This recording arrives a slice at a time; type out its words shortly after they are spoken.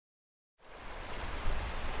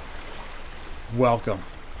Welcome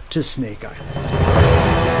to Snake Island.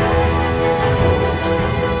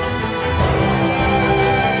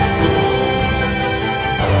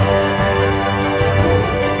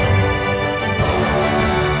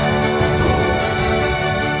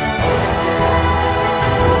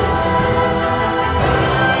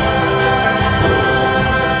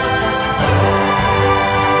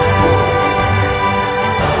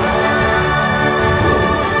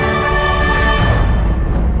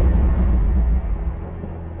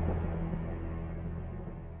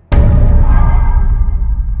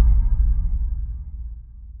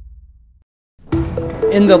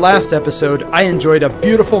 In the last episode, I enjoyed a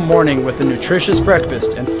beautiful morning with a nutritious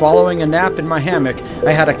breakfast, and following a nap in my hammock,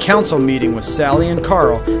 I had a council meeting with Sally and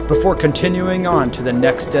Carl before continuing on to the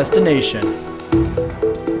next destination.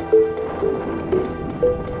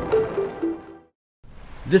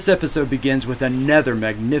 This episode begins with another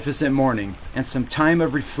magnificent morning and some time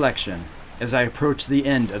of reflection as I approach the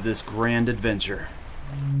end of this grand adventure.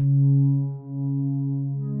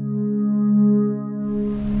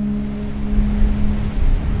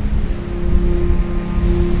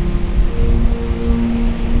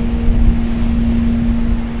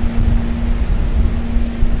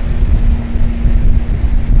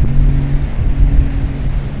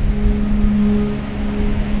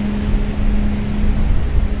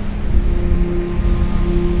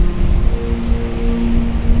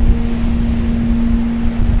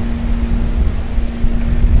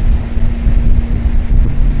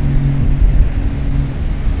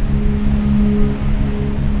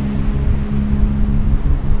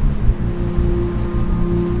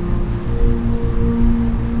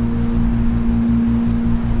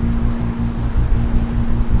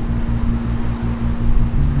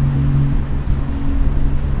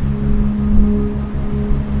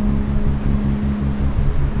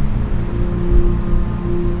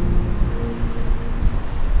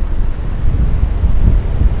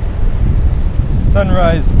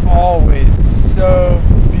 Sunrise always so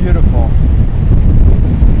beautiful.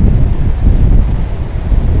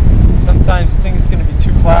 Sometimes I think it's going to be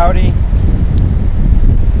too cloudy.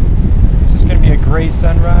 It's just going to be a gray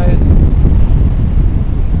sunrise.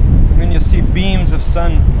 And then you'll see beams of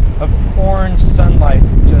orange sunlight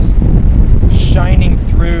just shining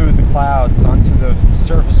through the clouds onto the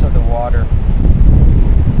surface of the water.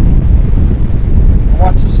 I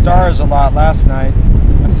watched the stars a lot last night.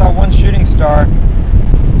 I saw one shooting star.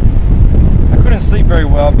 I couldn't sleep very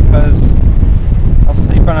well because I was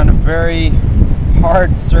sleeping on a very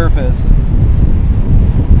hard surface.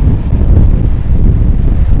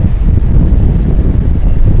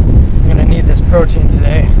 I'm gonna need this protein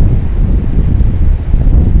today.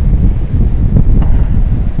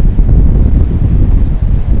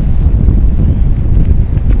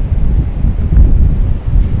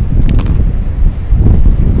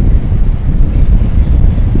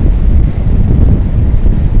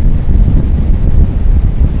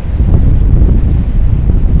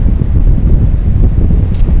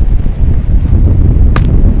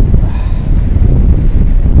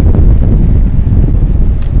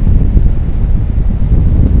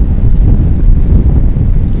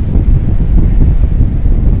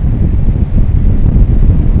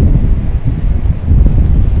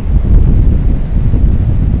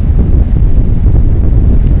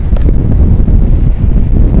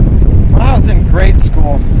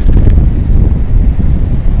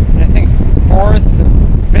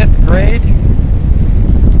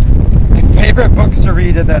 To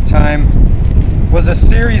read at that time was a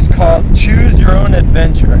series called Choose Your Own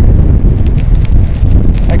Adventure.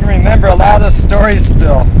 I can remember a lot of those stories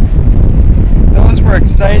still. Those were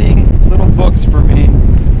exciting little books for me.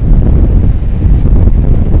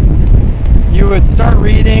 You would start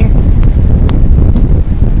reading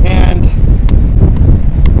and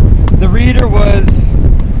the reader was a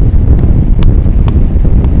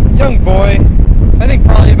young boy, I think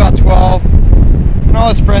probably about 12. And all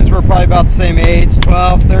his friends were probably about the same age,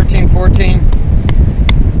 12, 13, 14.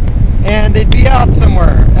 And they'd be out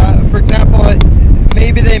somewhere. For example,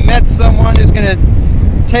 maybe they met someone who's going to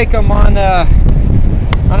take them on a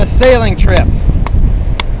sailing trip,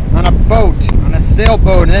 on a boat, on a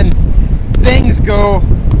sailboat, and then things go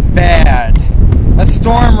bad. A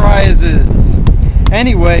storm rises.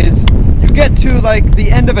 Anyways, you get to like the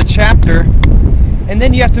end of a chapter, and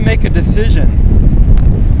then you have to make a decision.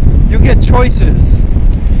 You'll get choices.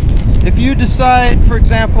 If you decide, for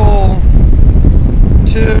example,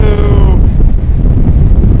 to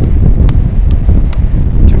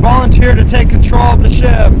volunteer to take control of the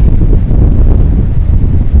ship,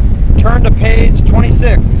 turn to page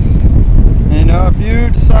 26. You know, if you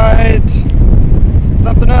decide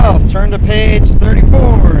something else. Turn to page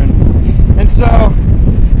 34, and so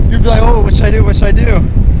you'd be like, oh, what should I do? What should I do?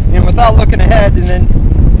 And without looking ahead, and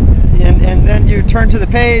then you turn to the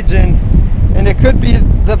page, and it could be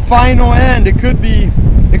the final end. It could be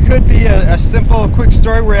a simple, quick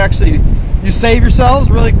story where actually you save yourselves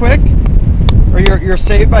really quick, or you're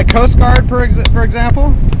saved by Coast Guard, for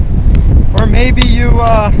example, or maybe you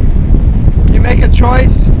make a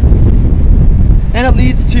choice and it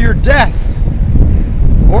leads to your death,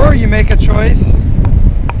 or you make a choice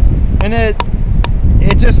and it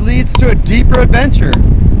just leads to a deeper adventure.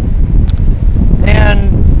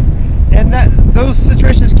 And that those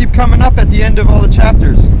situations keep coming up at the end of all the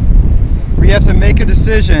chapters, where you have to make a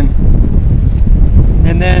decision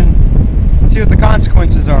and then see what the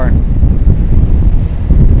consequences are.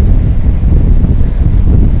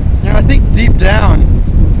 You know, I think deep down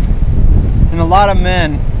in a lot of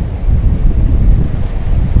men,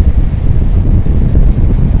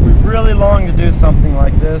 we really long to do something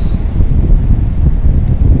like this.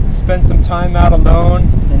 Spend some time out alone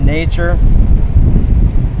in nature.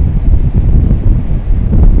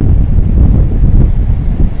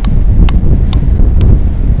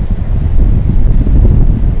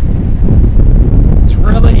 It's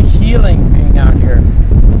really healing being out here,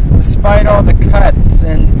 despite all the cuts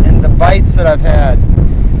and the bites that I've had,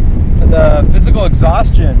 the physical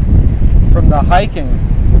exhaustion from the hiking,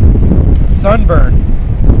 the sunburn.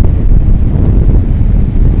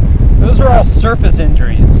 Those are all surface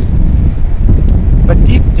injuries. But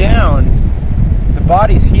deep down, the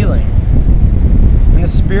body's healing, and the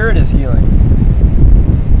spirit is healing,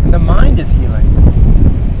 and the mind is healing.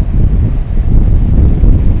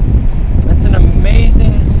 It's an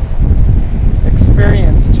amazing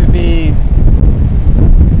experience to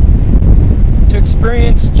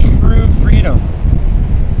experience true freedom.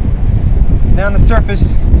 Now on the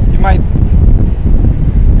surface,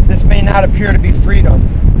 this may not appear to be freedom.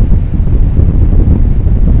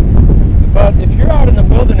 But if you're out in the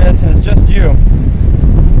wilderness and it's just you,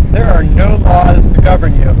 there are no laws to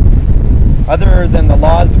govern you other than the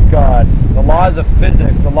laws of God, the laws of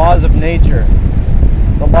physics, the laws of nature,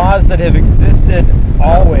 the laws that have existed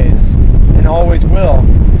always and always will.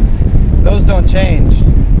 Those don't change.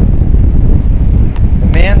 The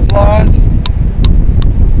man's laws,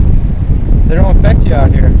 they don't affect you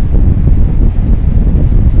out here.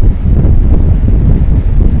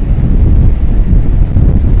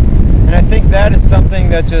 And I think that is something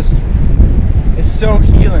that just is so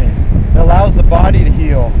healing. It allows the body to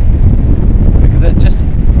heal because it just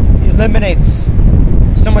eliminates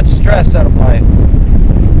so much stress out of life.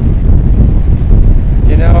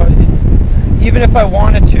 You know, even if I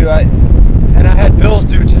wanted to, and I had bills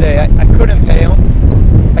due today, I couldn't pay them.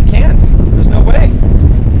 I can't. There's no way.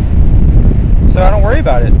 So I don't worry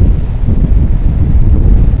about it.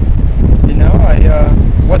 You know,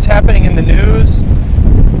 what's happening in the news,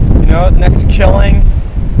 you know, the next killing,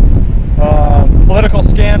 political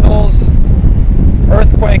scandals,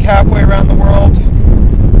 earthquake halfway around the world.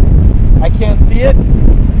 I can't see it.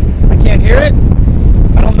 I can't hear it.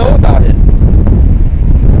 I don't know about it.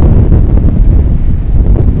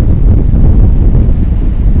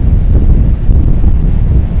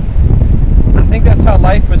 I think that's how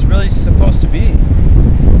life was really supposed to be.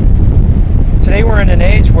 Today we're in an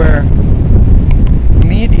age where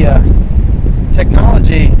media,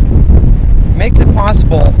 technology makes it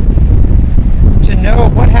possible to know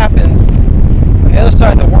what happens on the other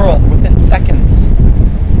side of the world within seconds.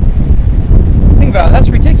 Think about it, that's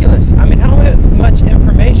ridiculous. I mean, how much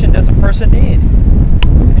information does a person need?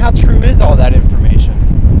 And how true is all that information?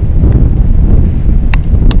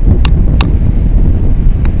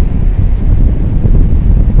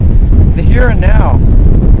 The here and now,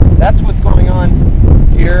 that's what's going on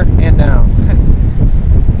here and now.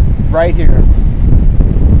 Right here.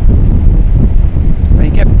 When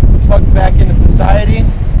you get plugged back into society,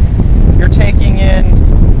 you're taking in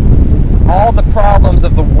all the problems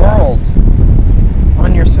of the world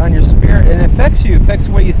on your spirit, and it affects you. It affects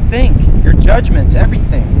the way you think, your judgments,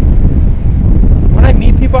 everything. When I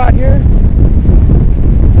meet people out here,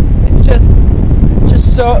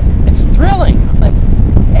 it's thrilling. I'm like,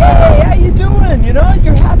 hey, how you doing? You know,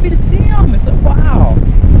 you're happy to see them. It's like, wow.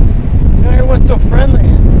 You know, everyone's so friendly.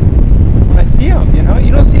 When I see them, you know, I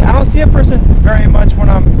don't see a person very much when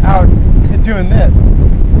I'm out doing this.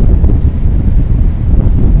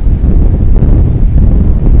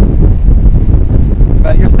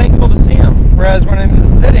 But you're thankful to see them. Whereas when I'm in the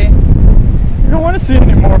city, you don't want to see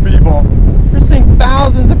any more people. You're seeing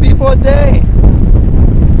thousands of people a day.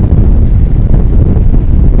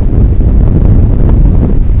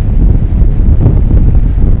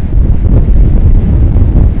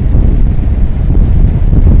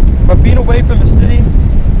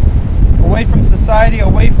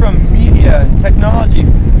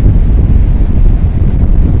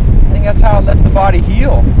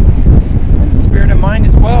 mind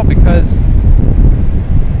as well, because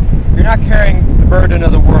you're not carrying the burden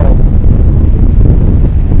of the world.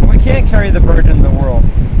 And we can't carry the burden of the world.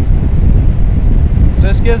 So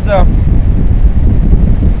this gives the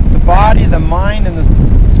body, the mind, and the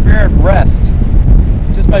spirit rest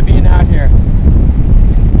just by being out here. I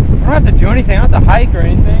don't have to do anything. I don't have to hike or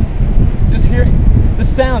anything. Just hear the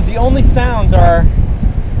sounds. The only sounds are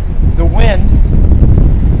the wind,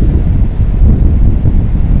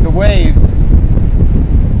 the waves,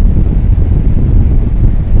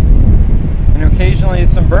 and occasionally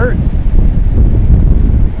some birds.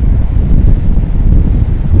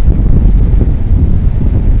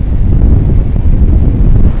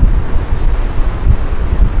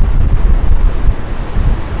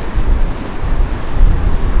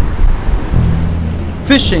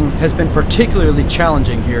 Fishing has been particularly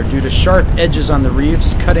challenging here due to sharp edges on the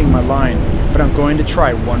reefs cutting my line, but I'm going to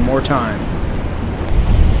try one more time.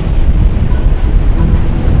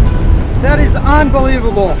 That is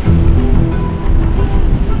unbelievable.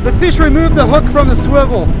 The fish removed the hook from the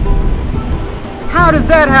swivel. How does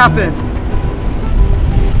that happen?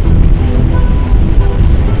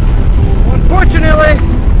 Unfortunately,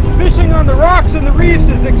 fishing on the rocks and the reefs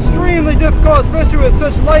is extremely difficult, especially with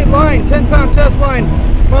such light line, 10-pound test line.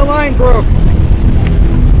 My line broke.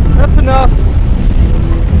 That's enough.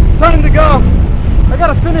 It's time to go. I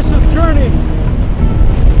gotta finish this journey.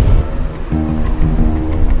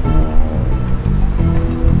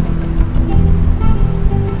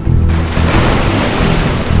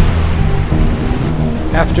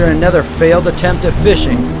 After another failed attempt at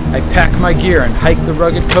fishing, I pack my gear and hike the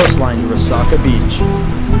rugged coastline to Resaca Beach.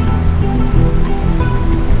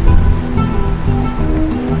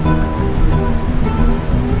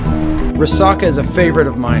 Resaca is a favorite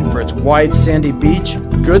of mine for its wide sandy beach,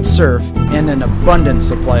 good surf, and an abundant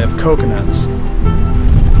supply of coconuts.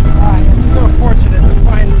 I am so fortunate to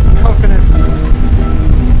find these coconuts.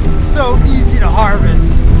 It's so easy to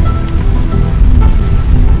harvest.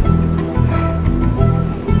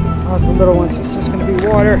 Oh, it's the little ones. It's just going to be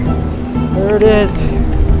water. There it is.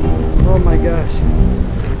 Oh my gosh.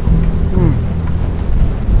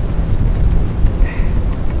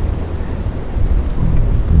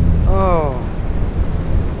 Oh.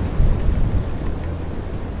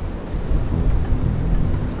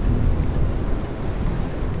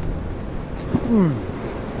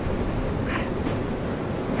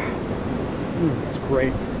 It's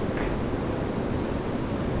great.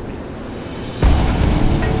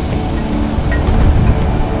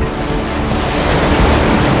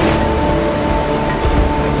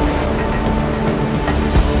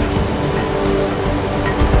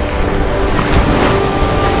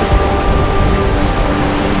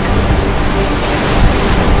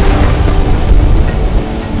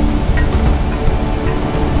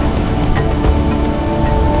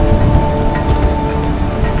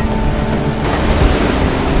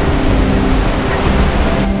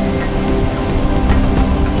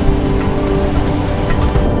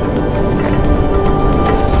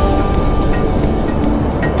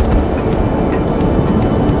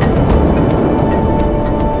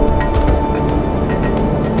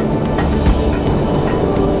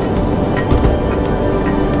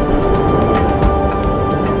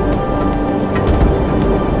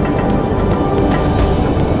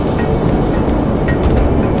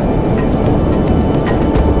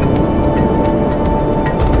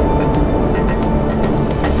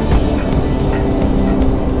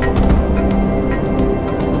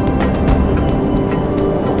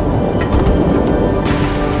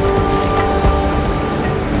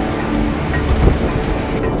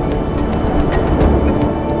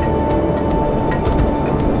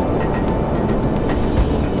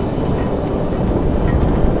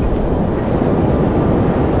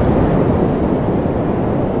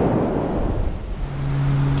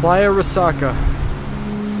 Playa Resaca.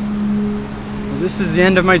 This is the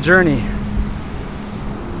end of my journey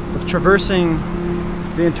of traversing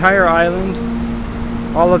the entire island,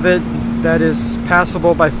 all of it that is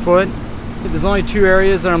passable by foot. There's only two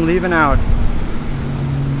areas that I'm leaving out.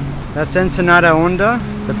 That's Ensenada Honda,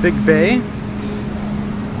 the big bay.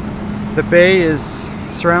 The bay is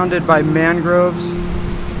surrounded by mangroves.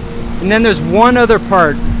 And then there's one other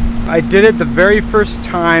part. I did it the very first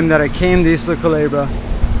time that I came to Isla Culebra,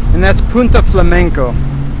 and that's Punta Flamenco.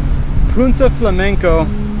 Punta Flamenco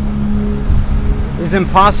is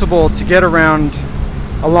impossible to get around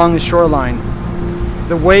along the shoreline.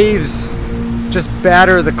 The waves just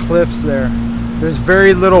batter the cliffs there. There's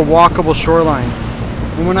very little walkable shoreline.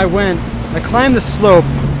 And when I went, I climbed the slope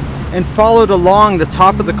and followed along the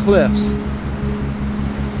top of the cliffs,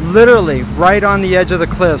 literally right on the edge of the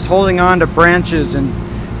cliffs, holding on to branches and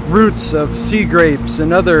roots of sea grapes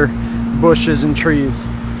and other bushes and trees.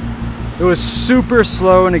 It was super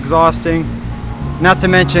slow and exhausting, not to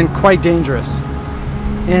mention quite dangerous.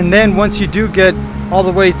 And then once you do get all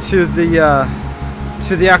the way to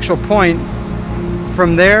the actual point,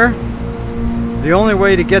 from there, the only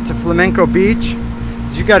way to get to Flamenco Beach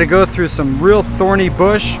is you got to go through some real thorny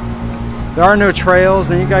bush. There are no trails,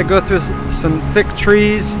 and you got to go through some thick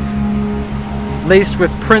trees laced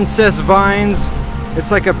with princess vines.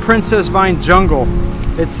 It's like a princess vine jungle.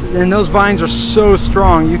 And those vines are so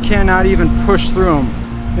strong you cannot even push through them.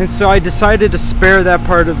 And so I decided to spare that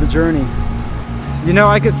part of the journey. You know,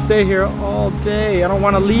 I could stay here all day. I don't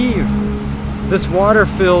want to leave. This water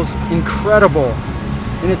feels incredible,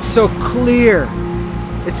 and it's so clear.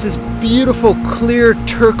 It's this beautiful, clear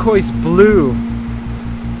turquoise blue,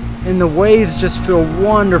 and the waves just feel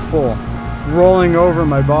wonderful rolling over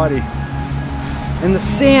my body. And the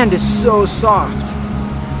sand is so soft.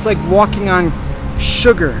 It's like walking on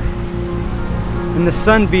sugar, and the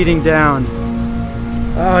sun beating down.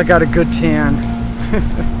 Oh, I got a good tan.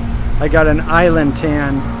 I got an island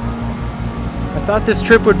tan. I thought this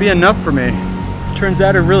trip would be enough for me. Turns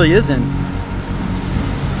out it really isn't.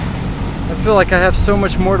 I feel like I have so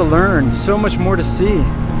much more to learn, so much more to see.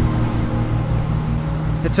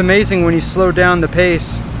 It's amazing when you slow down the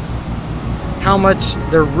pace how much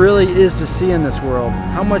there really is to see in this world,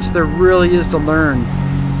 how much there really is to learn,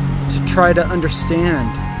 to try to understand.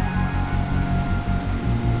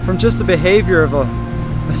 From just the behavior of a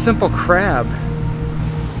simple crab,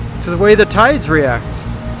 to the way the tides react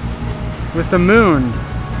with the moon.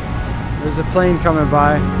 There's a plane coming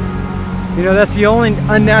by. You know, that's the only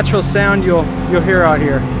unnatural sound you'll hear out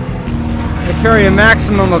here. I carry a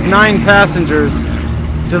maximum of 9 passengers,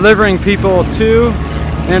 delivering people to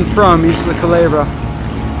and from Isla Culebra.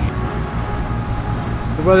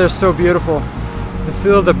 The weather's so beautiful. The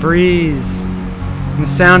feel of the breeze and the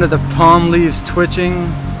sound of the palm leaves twitching.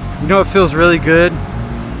 You know what feels really good?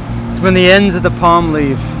 It's when the ends of the palm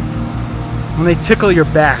leaf, when they tickle your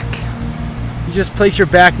back. You just place your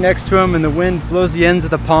back next to them and the wind blows the ends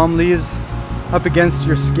of the palm leaves up against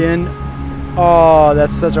your skin. Oh,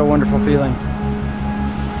 that's such a wonderful feeling.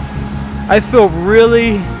 I feel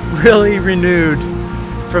really, really renewed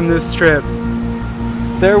from this trip.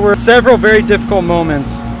 There were several very difficult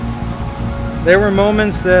moments. There were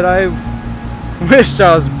moments that I wished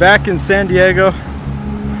I was back in San Diego,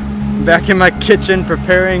 back in my kitchen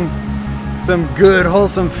preparing some good,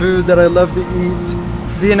 wholesome food that I love to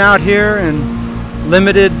eat. Being out here and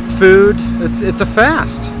limited food, it's a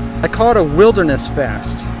fast. I call it a wilderness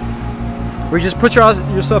fast, where you just put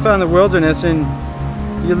yourself out in the wilderness and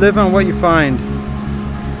you live on what you find.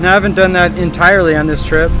 Now, I haven't done that entirely on this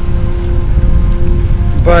trip,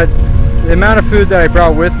 but the amount of food that I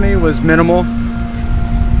brought with me was minimal.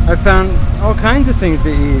 I found all kinds of things to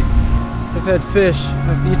eat. So I've had fish,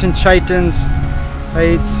 I've eaten chitons, I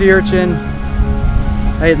ate sea urchin,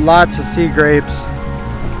 I ate lots of sea grapes,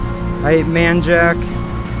 I ate manjack,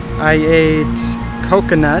 I ate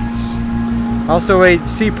coconuts, I also ate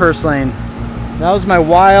sea purslane. That was my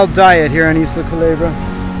wild diet here on Isla Culebra.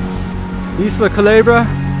 Isla Culebra,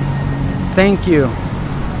 thank you.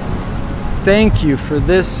 Thank you for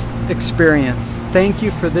this experience. Thank you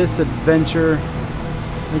for this adventure.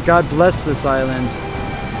 May God bless this island.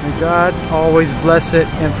 May God always bless it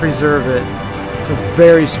and preserve it. It's a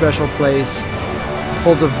very special place. It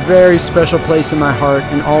holds a very special place in my heart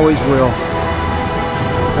and always will.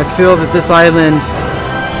 I feel that this island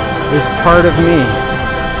is part of me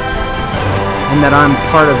and that I'm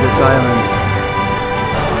part of this island.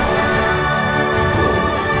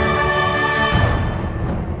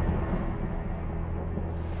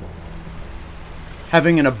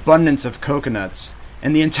 Having an abundance of coconuts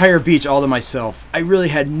and the entire beach all to myself, I really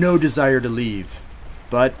had no desire to leave.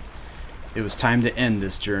 But it was time to end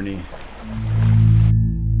this journey.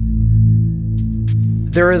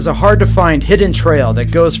 There is a hard-to-find hidden trail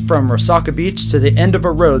that goes from Rosaka Beach to the end of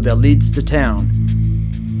a road that leads to town.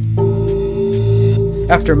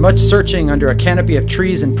 After much searching under a canopy of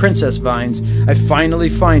trees and princess vines, I finally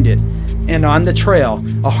find it, and on the trail,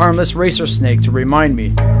 a harmless racer snake to remind me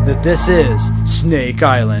that this is Snake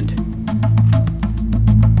Island.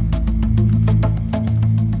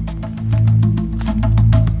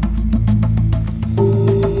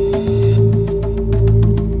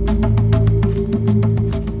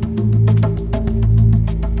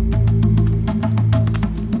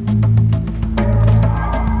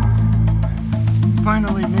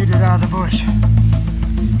 Finally made it out of the bush,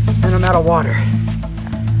 and I'm out of water.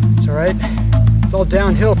 It's alright, it's all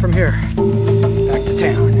downhill from here, back to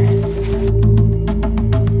town.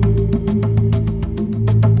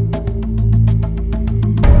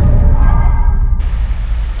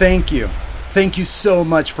 Thank you. Thank you so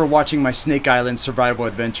much for watching my Snake Island Survival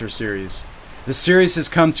Adventure series. The series has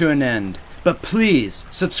come to an end, but please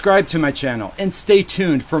subscribe to my channel and stay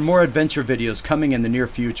tuned for more adventure videos coming in the near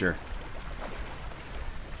future.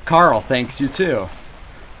 Carl thanks you too.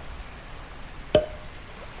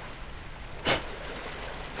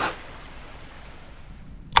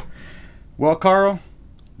 Well, Carl,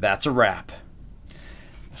 that's a wrap.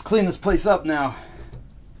 Let's clean this place up now.